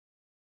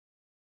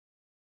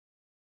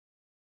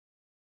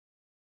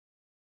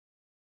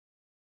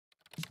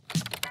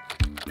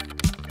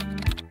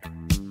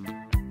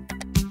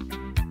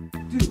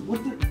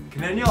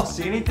Can any of y'all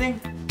see anything?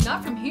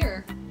 Not from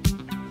here.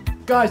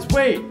 Guys,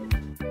 wait!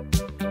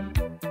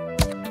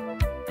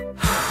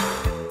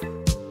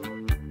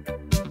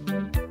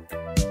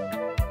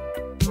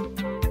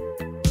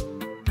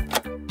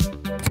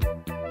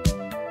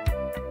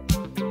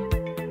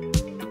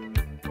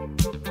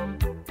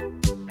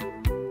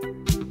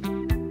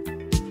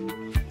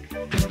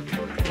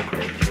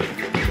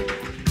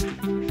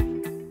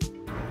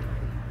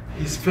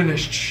 He's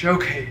finished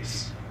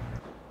showcase.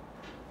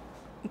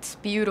 It's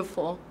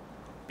beautiful.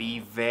 Be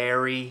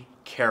very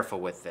careful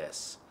with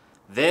this.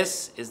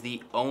 This is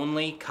the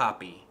only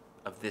copy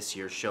of this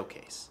year's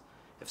showcase.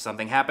 If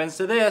something happens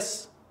to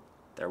this,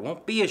 there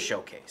won't be a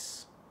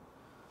showcase.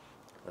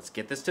 Let's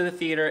get this to the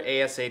theater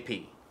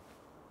ASAP.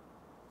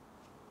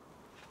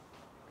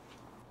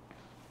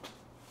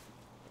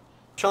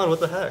 Sean,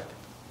 what the heck?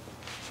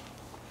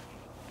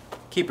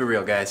 Keep it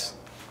real, guys.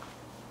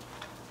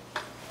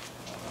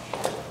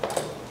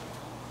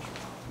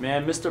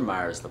 Man, Mr.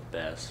 Meyer's the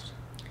best.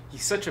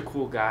 He's such a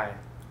cool guy.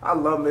 I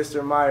love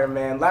Mr. Meyer,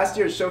 man. Last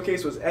year's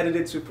showcase was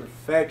edited to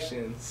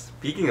perfection.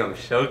 Speaking of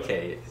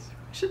showcase,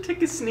 we should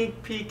take a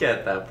sneak peek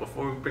at that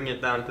before we bring it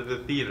down to the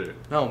theater.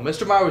 No,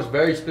 Mr. Meyer was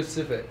very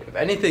specific. If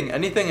anything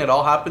at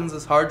all happens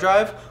this hard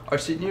drive, our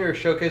senior year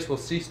showcase will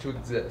cease to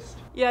exist.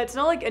 Yeah, it's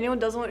not like anyone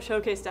doesn't want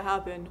showcase to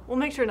happen. We'll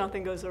make sure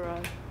nothing goes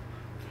awry.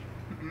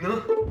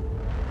 No.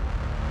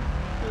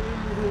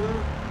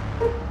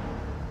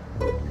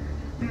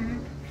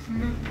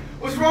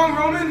 What's wrong,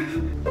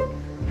 Roman?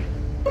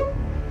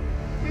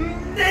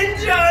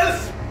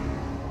 Ninjas!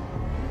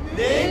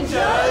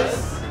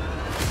 Ninjas!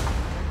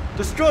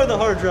 Destroy the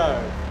hard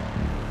drive!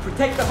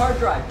 Protect the hard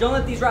drive. Don't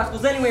let these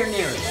rascals anywhere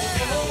near it.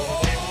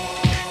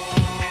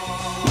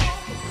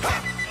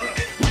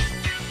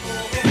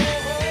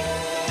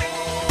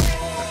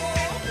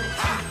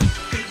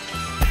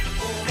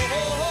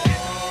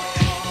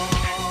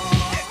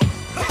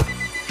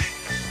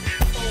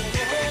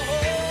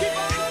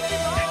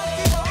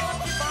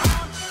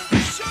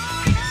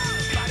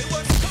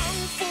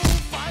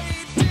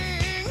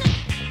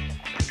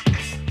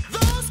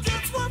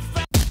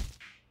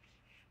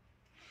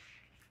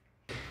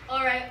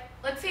 Alright,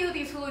 let's see who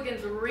these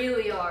hooligans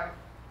really are.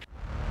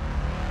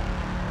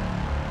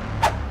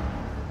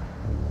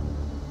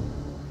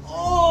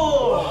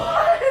 Oh!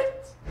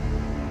 What?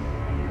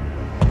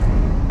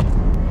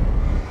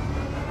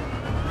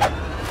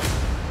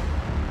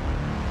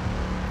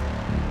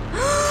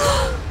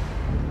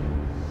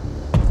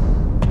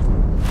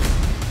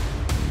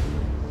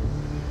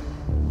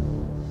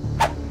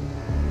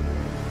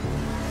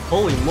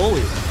 Holy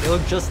moly, they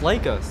look just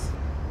like us.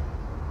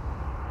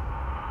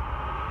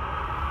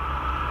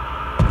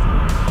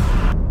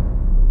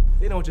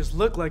 They don't just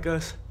look like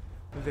us,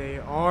 they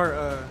are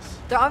us.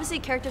 They're obviously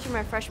characters from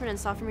our freshman and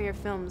sophomore year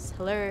films.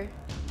 Hello.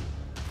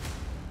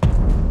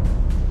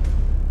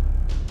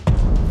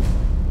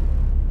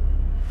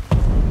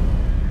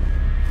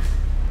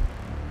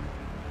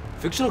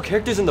 Fictional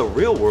characters in the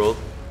real world?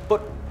 But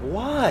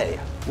why?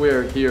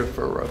 We're here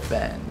for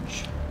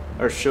revenge.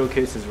 Our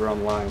showcases were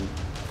online.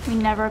 We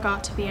never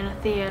got to be in a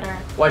theater.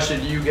 Why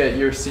should you get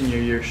your senior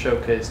year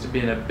showcase to be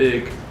in a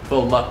big,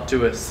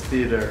 voluptuous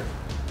theater?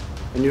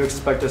 And you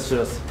expect us to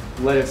just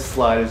let it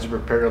slide as you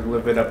prepare to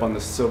live it up on the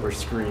silver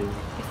screen.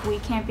 If we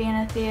can't be in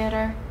a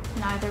theater,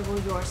 neither will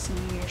your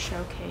senior year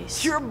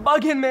showcase. You're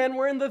bugging, man.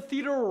 We're in the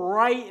theater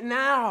right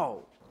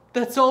now.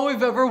 That's all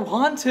we've ever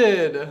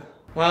wanted.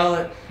 Well,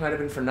 it might have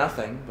been for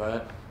nothing,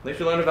 but at least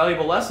we learned a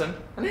valuable lesson.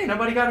 And hey,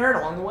 nobody got hurt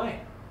along the way.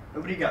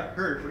 Nobody got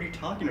hurt. What are you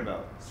talking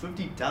about?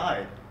 Swifty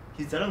died.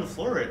 He's dead on the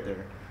floor right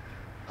there.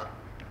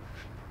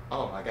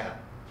 Oh my god.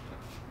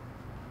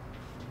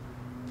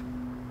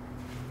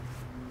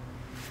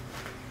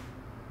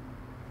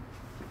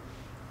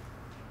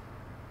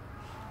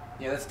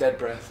 Yeah, that's dead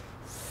breath.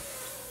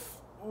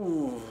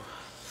 Ooh,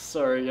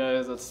 sorry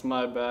guys, that's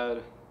my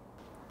bad.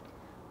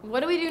 What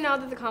do we do now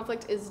that the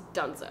conflict is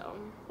donezo?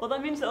 Well,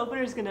 that means the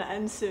opener is gonna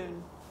end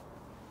soon.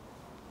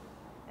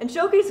 And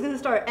showcase is gonna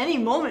start any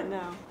moment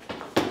now.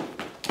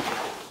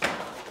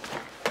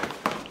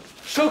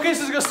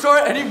 Showcase is gonna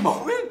start at any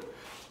moment?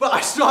 But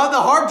I still have the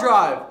hard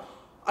drive.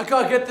 I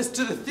gotta get this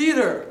to the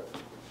theater.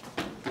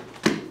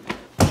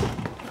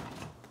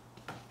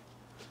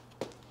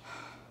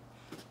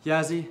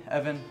 Yazzie,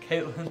 Evan,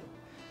 Caitlin,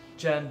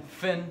 Jen,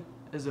 Finn,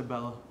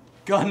 Isabella,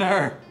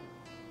 Gunnar,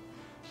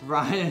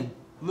 Ryan,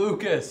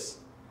 Lucas,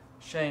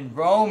 Shane,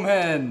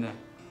 Roman,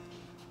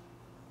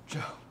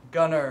 Joe,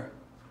 Gunnar,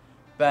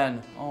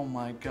 Ben. Oh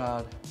my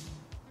God.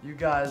 You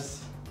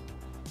guys,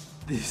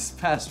 these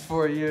past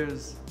 4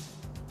 years,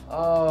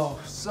 oh,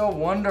 so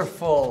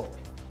wonderful.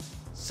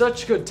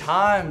 Such good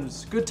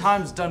times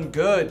done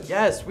good.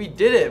 Yes, we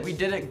did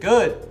it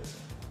good.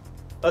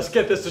 Let's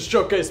get this to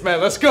showcase,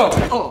 man, let's go.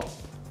 Oh,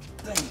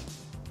 dang.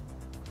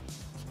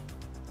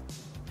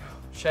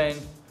 Shane,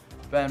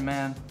 Ben,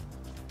 man,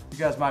 you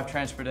guys might have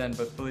transferred in,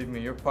 but believe me,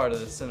 you're part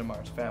of the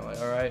Cinemars family,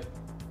 all right?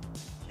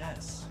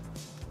 Yes.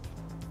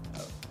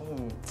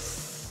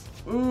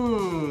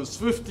 Ooh,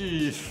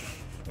 Swifty.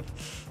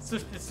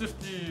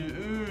 Swifty.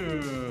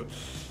 Ooh,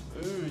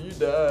 you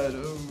died.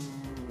 Ooh.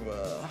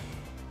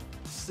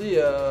 See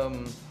ya.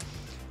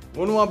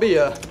 Wouldn't want to be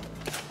ya.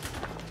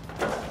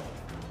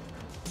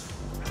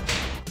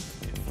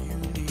 If you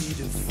need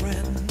a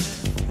friend,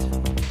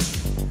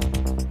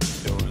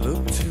 don't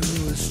look to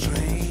a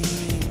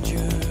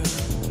stranger.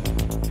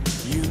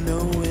 You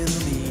know in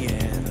the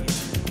end,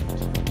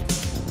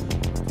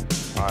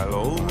 I'll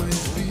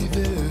always be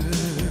there.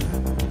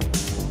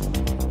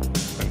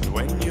 And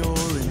when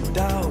you're in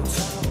doubt,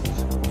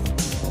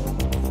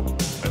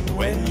 and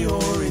when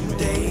you're in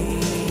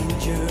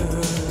danger,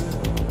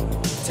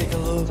 take a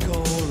look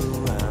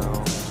all around.